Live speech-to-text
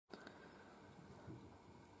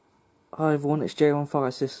Hi everyone, it's J1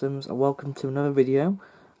 Fire Systems and welcome to another video.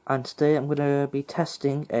 And today I'm going to be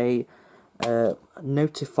testing a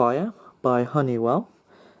Notifier by Honeywell,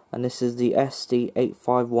 and this is the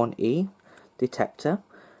SD851E detector,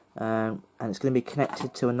 and it's going to be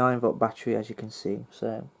connected to a 9-volt battery, as you can see.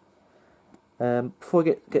 So before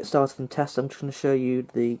we get started in test, I'm just going to show you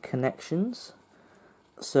the connections.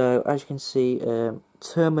 So as you can see,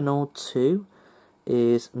 terminal 2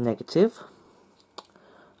 is negative.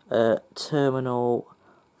 Terminal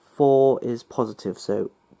 4 is positive,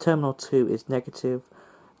 so terminal 2 is negative,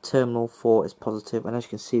 terminal 4 is positive, and as you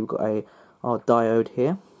can see we've got our diode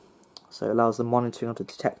here, so it allows the monitoring of the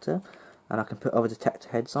detector, and I can put other detector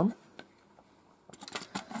heads on.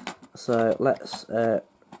 So let's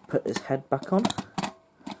put this head back on.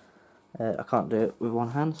 I can't do it with one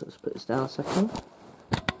hand, so let's put this down a second.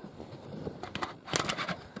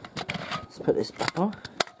 Let's put this back on.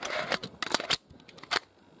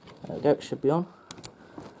 There we go, it should be on.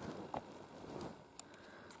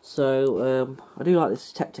 So I do like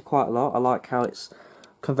this detector quite a lot. I like how it's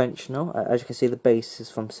conventional. As you can see, the base is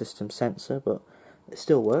from System Sensor, but it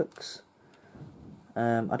still works.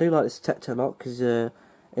 I do like this detector a lot because it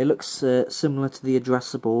looks similar to the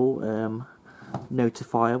addressable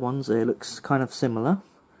Notifier ones. It looks kind of similar.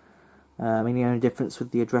 I mean, the only difference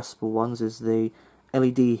with the addressable ones is the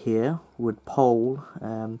LED here would pole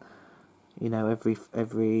you know,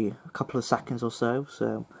 every couple of seconds or so.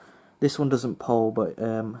 So this one doesn't pole, but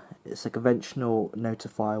it's a conventional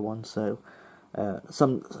Notifier one. So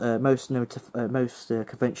most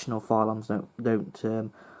conventional fire alarms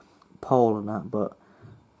don't pole and that, but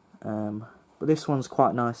this one's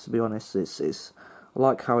quite nice, to be honest. I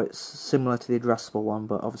like how it's similar to the addressable one,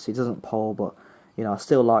 but obviously it doesn't pole. But you know, I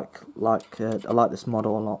still like I like this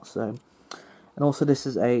model a lot. So, and also this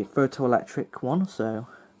is a photoelectric one. So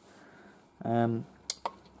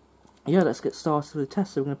yeah, let's get started with the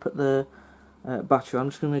test. So we're going to put the battery on. I'm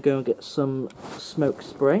just going to go and get some smoke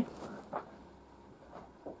spray,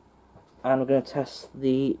 and we're going to test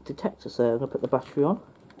the detector. So I'm going to put the battery on.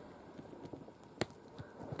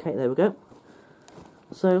 Okay, there we go.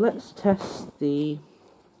 So let's test the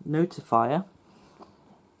Notifier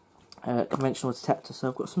conventional detector. So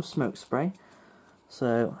I've got some smoke spray.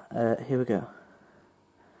 So here we go.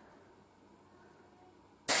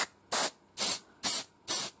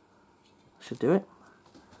 Should do it.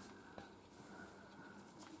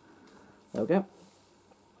 There we go.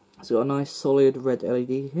 So got a nice solid red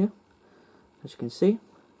LED here, as you can see.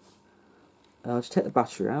 I'll just take the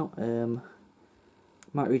battery out.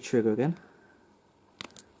 Might re-trigger again.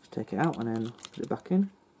 Just take it out and then put it back in.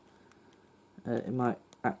 It might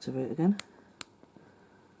activate again.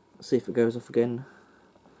 Let's see if it goes off again.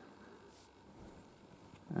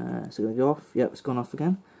 Is it going to go off? Yep, it's gone off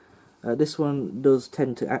again. This one does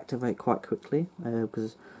tend to activate quite quickly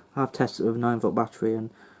because I've tested it with a 9-volt battery, and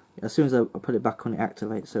as soon as I put it back on, it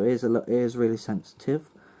activates. So it is really sensitive.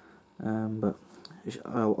 But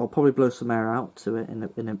I'll probably blow some air out to it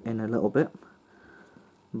in a little bit.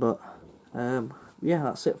 But yeah,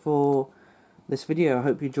 that's it for this video. I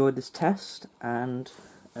hope you enjoyed this test, and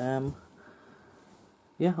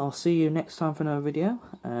yeah, I'll see you next time for another video.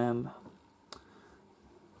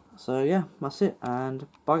 So yeah, that's it, and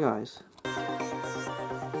bye guys.